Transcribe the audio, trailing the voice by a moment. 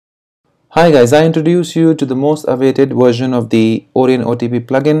Hi guys, I introduce you to the most awaited version of the Orion OTP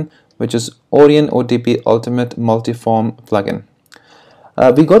plugin, which is Orion OTP Ultimate Multiform plugin.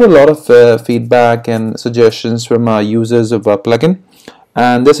 We got a lot of feedback and suggestions from our users of our plugin,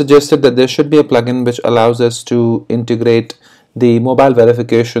 and they suggested that there should be a plugin which allows us to integrate the mobile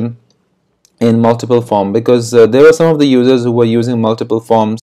verification in multiple forms, because there were some of the users who were using multiple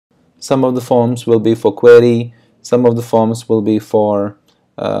forms. Some of the forms will be for query, some of the forms will be for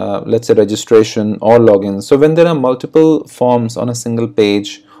let's say registration or login. So when there are multiple forms on a single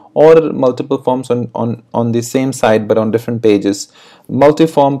page or multiple forms on the same site but on different pages,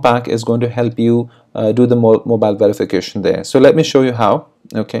 multi-form pack is going to help you do the mobile verification there. So let me show you how.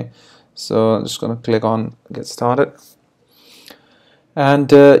 Okay, so I'm just going to click on get started.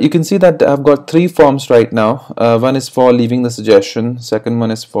 And you can see that I've got three forms right now. One is for leaving the suggestion, second one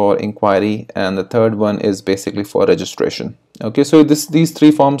is for inquiry, and the third one is basically for registration. Okay, so these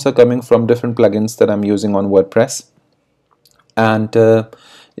three forms are coming from different plugins that I'm using on WordPress. And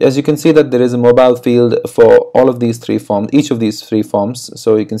as you can see that there is a mobile field for all of these three forms, each of these three forms.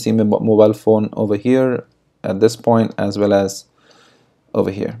 So you can see my mobile phone over here at this point as well as over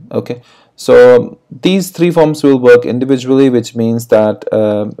here. Okay, so these three forms will work individually, which means that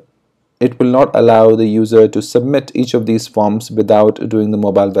it will not allow the user to submit each of these forms without doing the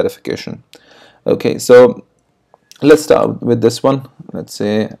mobile verification. Okay, so let's start with this one. Let's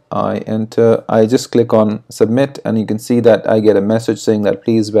say I just click on submit, and you can see that I get a message saying that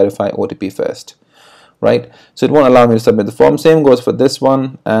please verify OTP first, right? So it won't allow me to submit the form. Same goes for this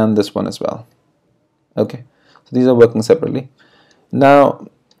one and this one as well. Okay, so these are working separately. Now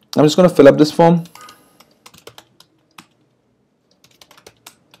I'm just going to fill up this form.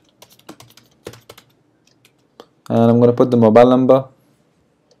 And I'm going to put the mobile number.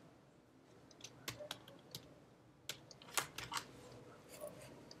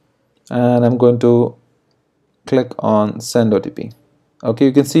 And I'm going to click on send OTP. Okay,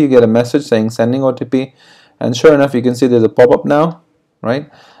 you can see you get a message saying sending OTP, and sure enough you can see there's a pop-up now,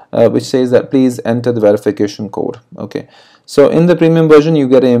 right, which says that please enter the verification code. Okay, so in the premium version you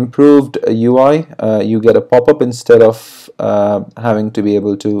get an improved UI. You get a pop-up instead of having to be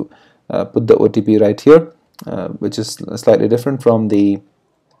able to put the OTP right here, which is slightly different from the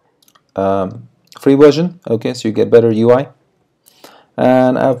free version. Okay, so you get better UI.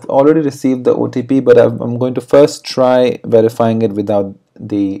 And I've already received the OTP, but I'm going to first try verifying it without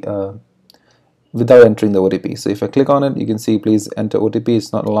entering the OTP. So if I click on it, you can see please enter OTP.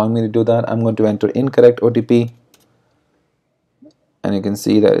 It's not allowing me to do that. I'm going to enter incorrect OTP, and you can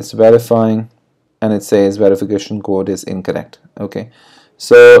see that it's verifying, and it says verification code is incorrect. Okay,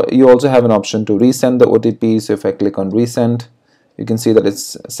 so you also have an option to resend the OTP. So if I click on resend, you can see that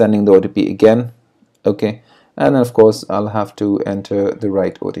it's sending the OTP again. Okay, and then of course I'll have to enter the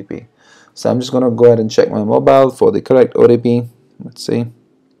right OTP. So I'm just going to go ahead and check my mobile for the correct OTP. Let's see.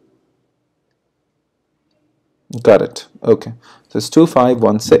 Got it. Okay, so it's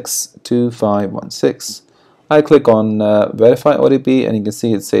 2516 2516. I click on verify OTP, and you can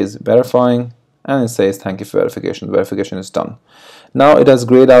see it says verifying, and it says thank you for verification. The verification is done. Now it has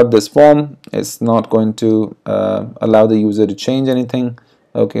grayed out this form. It's not going to allow the user to change anything.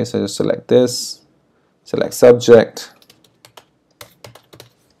 Okay, so just select this, select subject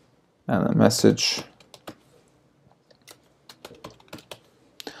and a message,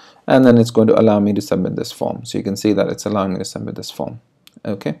 and then it's going to allow me to submit this form. So you can see that it's allowing me to submit this form.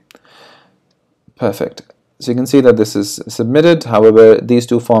 Okay, perfect. So you can see that this is submitted. However, these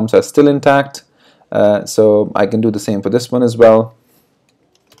two forms are still intact, so I can do the same for this one as well.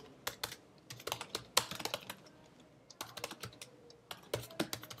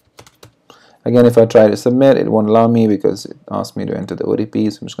 Again, if I try to submit, it won't allow me because it asked me to enter the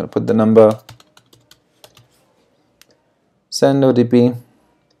OTP. So I'm just going to put the number, send OTP,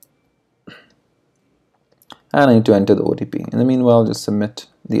 and I need to enter the OTP. In the meanwhile, just submit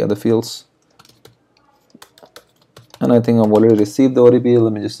the other fields. And I think I've already received the OTP.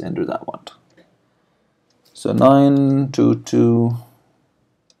 Let me just enter that one. So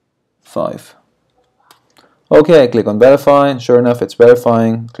 9225. Okay, I click on verify, and sure enough it's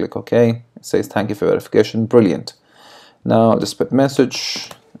verifying. Click OK. It says thank you for verification. Brilliant. Now I'll just put message,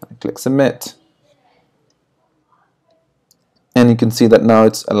 click submit, and you can see that now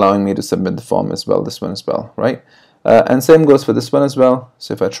it's allowing me to submit the form as well, this one as well, right? And same goes for this one as well.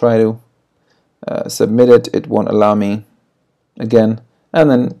 So if I try to submit it, it won't allow me again, and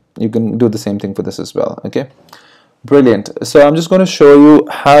then you can do the same thing for this as well. Okay, brilliant. So I'm just going to show you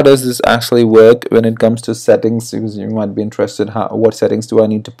how does this actually work when it comes to settings, because you might be interested what settings do I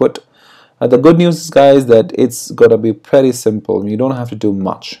need to put. The good news is, guys, that it's got to be pretty simple. You don't have to do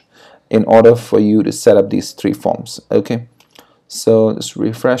much. in order for you to set up these 3 forms. Okay, so let's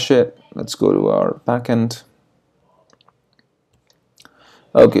refresh it. Let's go to our backend.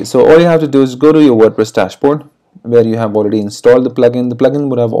 Okay, so all you have to do is go to your WordPress dashboard where you have already installed the plugin. The plugin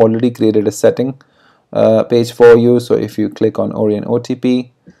would have already created a setting page for you. So if you click on Orient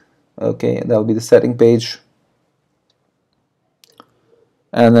OTP, okay, that'll be the setting page.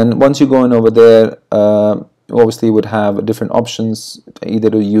 And then once you go in over there, obviously you would have different options, either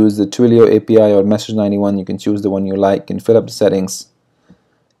to use the Twilio API or Msg91. You can choose the one you like and fill up the settings.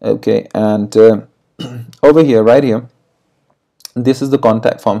 Okay, and over here, right here, this is the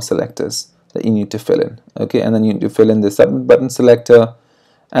contact form selectors that you need to fill in. Okay, and then you need to fill in the submit button selector,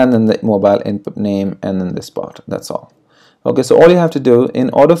 and then the mobile input name, and then this part. That's all. Okay, so all you have to do in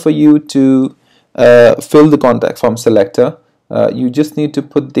order for you to fill the contact form selector, you just need to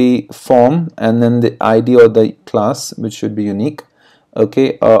put the form and then the ID or the class, which should be unique,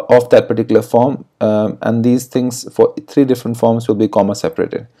 okay, of that particular form, and these things for 3 different forms will be comma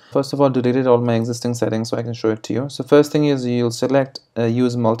separated. First of all, deleted all my existing settings so I can show it to you. So first thing is you'll select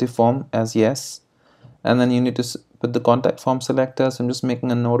use multi-form as yes, and then you need to put the contact form selector. So I'm just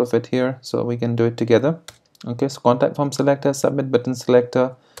making a note of it here so we can do it together. Okay, so contact form selector, submit button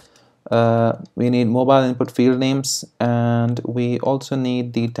selector, we need mobile input field names, and we also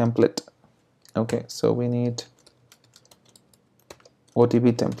need the template. Okay, so we need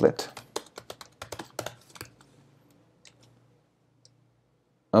OTP template.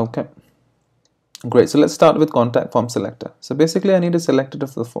 Okay, great. So let's start with contact form selector. So basically I need a selector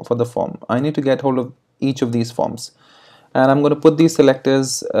for the form. I need to get hold of each of these forms, and I'm going to put these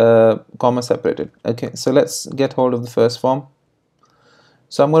selectors comma separated. Okay, so let's get hold of the first form.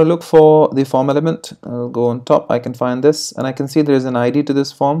 So I'm going to look for the form element. I'll go on top. I can find this, and I can see there is an ID to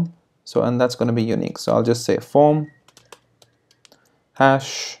this form. So, and that's going to be unique. So I'll just say form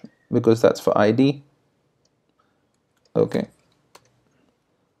hash, because that's for ID. Okay.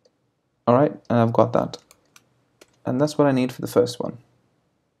 All right, and I've got that. And that's what I need for the first one.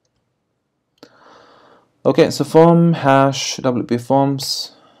 Okay, so form hash WP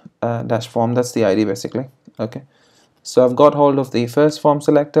forms dash form, that's the ID basically. Okay. So I've got hold of the first form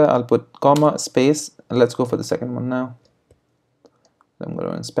selector. I'll put comma space, and let's go for the second one now. I'm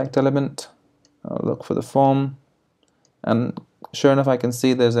going to inspect element. I'll look for the form, and sure enough I can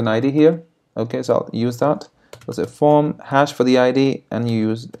see there's an ID here. Okay, so I'll use that. So say form hash for the ID, and you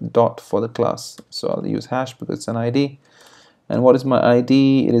use dot for the class. So I'll use hash because it's an ID. And what is my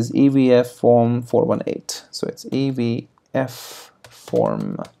ID? It is EVF form 418. So it's EVF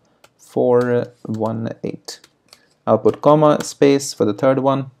form 418. I'll put comma space for the third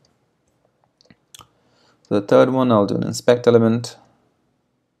one. For the third one, I'll do an inspect element,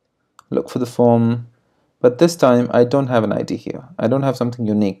 look for the form, but this time I don't have an ID here. I don't have something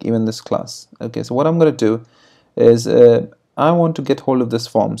unique, even this class. Okay, so what I'm going to do is I want to get hold of this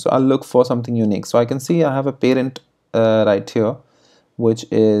form, so I'll look for something unique. So I can see I have a parent right here, which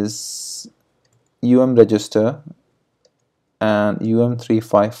is register and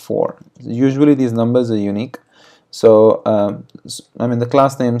UM354. Usually these numbers are unique. So I mean the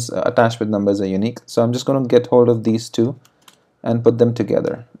class names attached with numbers are unique. So I'm just going to get hold of these 2 and put them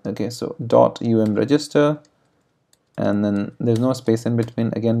together. Okay, so dot register, and then there's no space in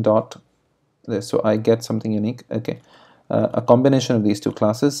between, again dot there, so I get something unique. Okay, a combination of these 2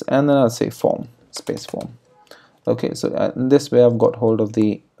 classes, and then I'll say form space form. Okay, so in this way I've got hold of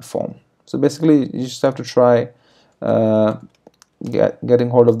the form. So basically you just have to try getting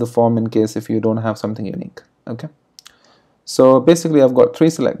hold of the form in case if you don't have something unique. Okay, so basically I've got 3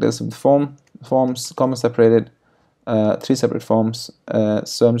 selectors of the forms comma separated, 3 separate forms.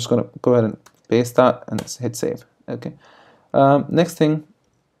 So I'm just going to go ahead and paste that and hit save. Okay, next thing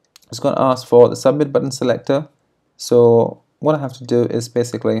is going to ask for the submit button selector. So what I have to do is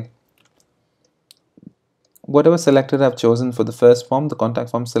basically whatever selector I've chosen for the first form, the contact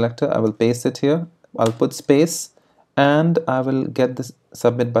form selector, I will paste it here. I'll put space, and I will get this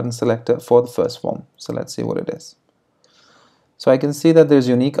submit button selector for the first form. So let's see what it is. So I can see that there's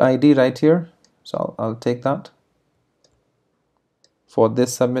unique ID right here. So I'll take that for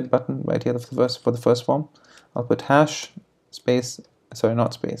this submit button right here for the first form. I'll put hash space, sorry,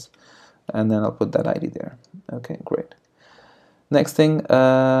 not space, and then I'll put that ID there. Okay, great. Next thing,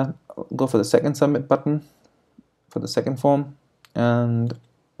 go for the second submit button for the second form, and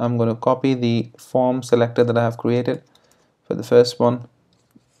I'm going to copy the form selector that I have created for the first one.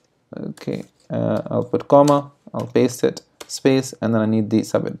 Okay, I'll put comma, I'll paste it, space, and then I need the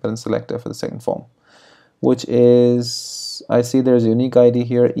submit button selector for the second form, which is, I see there's a unique ID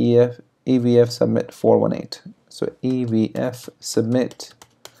here, EVF submit 418. So EVF submit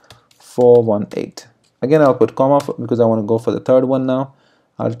 418. Again, I'll put comma because I want to go for the third one now.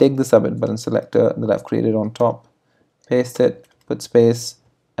 I'll take the submit button selector that I've created on top, paste it, put space,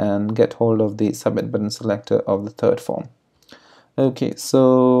 and get hold of the submit button selector of the third form. Okay,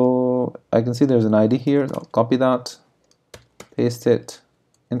 so I can see there's an ID here. I'll copy that, paste it.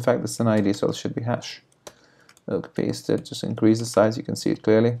 In fact, this is an ID, so it should be hash. Okay, paste it, just increase the size, you can see it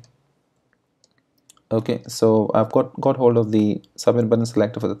clearly. Okay, so I've got hold of the submit button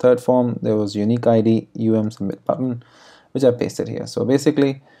selector for the third form. There was unique ID submit button, which I pasted here. So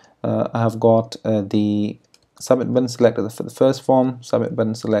basically, I have got the submit button selector for the first form, submit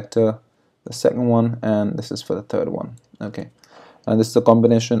button selector, the second one, and this is for the third one. Okay, and this is a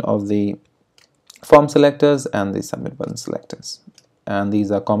combination of the form selectors and the submit button selectors, and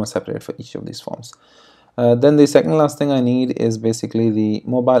these are comma separated for each of these forms. Then the second last thing I need is basically the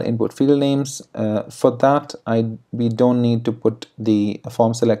mobile input field names. For that, we don't need to put the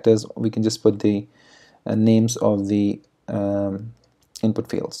form selectors. We can just put the names of the input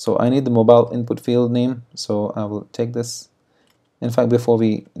fields. So I need the mobile input field name. So I will take this. In fact, before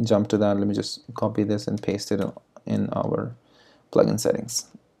we jump to that, let me just copy this and paste it in our plugin settings.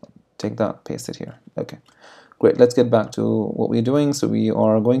 Take that, paste it here. Okay. Great, let's get back to what we're doing. So we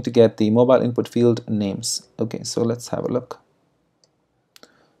are going to get the mobile input field names. Okay, so let's have a look.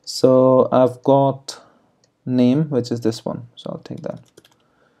 So I've got name, which is this one. So I'll take that.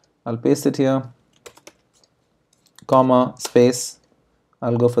 I'll paste it here, comma, space.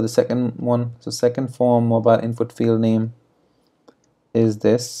 I'll go for the second one. So second form mobile input field name is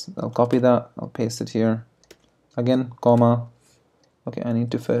this. I'll copy that, I'll paste it here. Again, comma. Okay, I need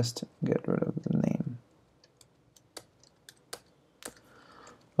to first get rid of the name.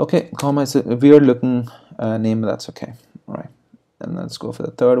 Okay, comma is a weird looking name, but that's okay. All right, and let's go for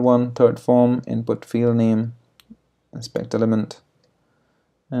the third one, third form, input field name, inspect element,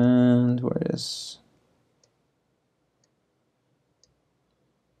 and where is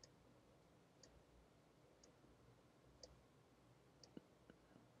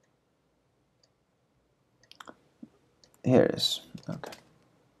here it is. Okay,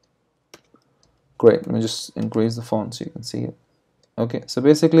 great. Let me just increase the font so you can see it. Okay, so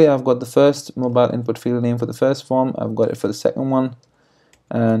basically I've got the first mobile input field name for the first form, I've got it for the second one,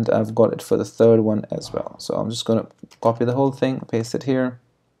 and I've got it for the third one as well. So I'm just going to copy the whole thing, paste it here,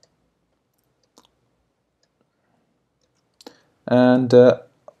 and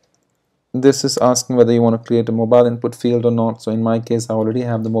this is asking whether you want to create a mobile input field or not. So in my case, I already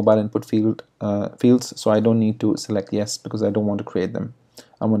have the mobile input fields, so I don't need to select yes because I don't want to create them.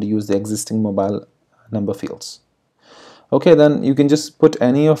 I want to use the existing mobile number fields. Okay, then you can just put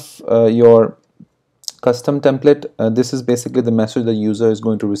any of your custom template. This is basically the message the user is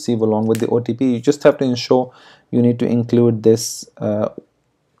going to receive along with the OTP. You just have to ensure you need to include this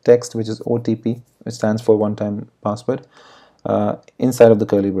text, which is OTP, which stands for one-time password, inside of the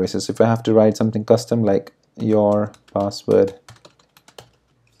curly braces. If I have to write something custom like your password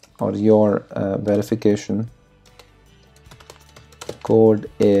or your verification code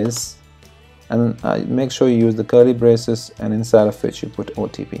is, and make sure you use the curly braces and inside of which you put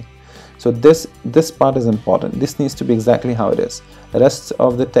OTP. So this part is important. This needs to be exactly how it is. The rest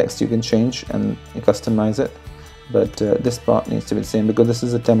of the text you can change and customize it, but this part needs to be the same because this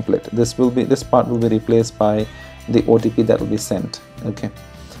is a template. This part will be replaced by the OTP that will be sent, okay,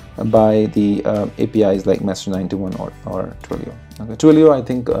 by the APIs like Msg91 or Twilio. Okay, Twilio I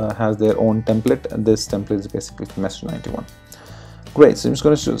think has their own template, and this template is basically for Msg91. Great, so I'm just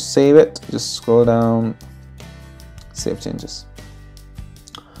going to save it, just scroll down, save changes.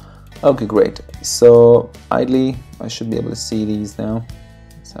 Okay, great. So ideally, I should be able to see these now.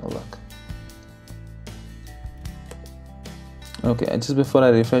 Let's have a look. Okay, just before I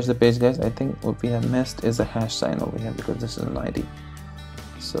refresh the page, guys, I think what we have missed is a hash sign over here because this is an ID.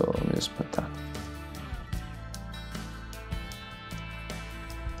 So let me just put that.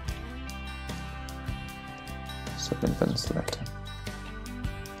 Submit button selector.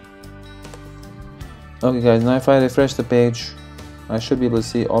 Okay guys, now if I refresh the page, I should be able to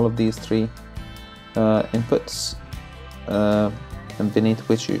see all of these three inputs, and beneath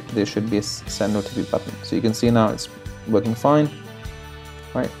which there should be a send OTP button. So you can see now it's working fine,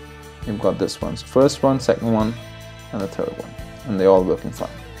 right? You've got this one, so first one, second one, and the third one, and they're all working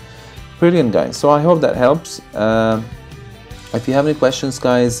fine. Brilliant, guys. So I hope that helps. If you have any questions,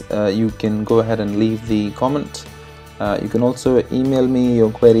 guys, you can go ahead and leave the comment. You can also email me your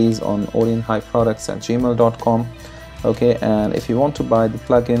queries on orienhighproducts@gmail.com. Okay, and if you want to buy the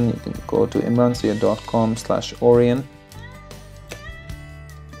plugin, you can go to imransia.com/orien.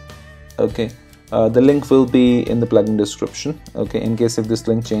 Okay, The link will be in the plugin description. Okay, in case if this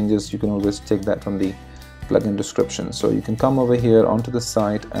link changes, you can always take that from the plugin description. So you can come over here onto the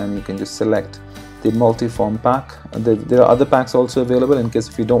site and you can just select the multi-form pack. There are other packs also available in case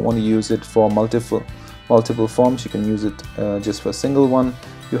if you don't want to use it for multiple forms. You can use it just for a single one.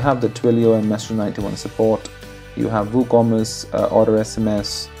 You have the Twilio and Msg91 support. You have WooCommerce, order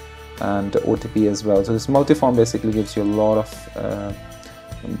SMS, and OTP as well. So this multi-form basically gives you a lot of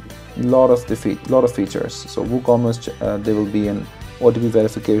features. So WooCommerce, there will be an OTP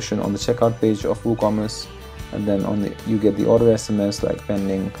verification on the checkout page of WooCommerce, and then you get the order SMS like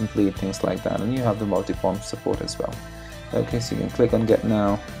pending, complete, things like that, and you have the multi-form support as well. Okay, so you can click on Get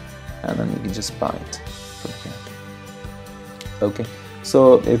Now, and then you can just buy it from here. Okay,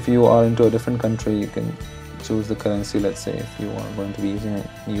 so if you are into a different country, you can choose the currency. Let's say if you are going to be using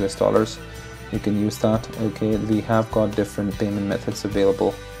US dollars, you can use that. Okay, we have got different payment methods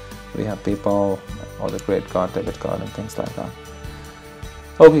available. We have PayPal or the credit card, debit card, and things like that.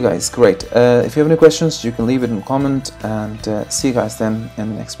 Okay guys, great. If you have any questions, you can leave it in a comment, and see you guys then in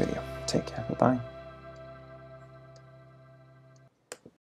the next video. Take care. Bye-bye.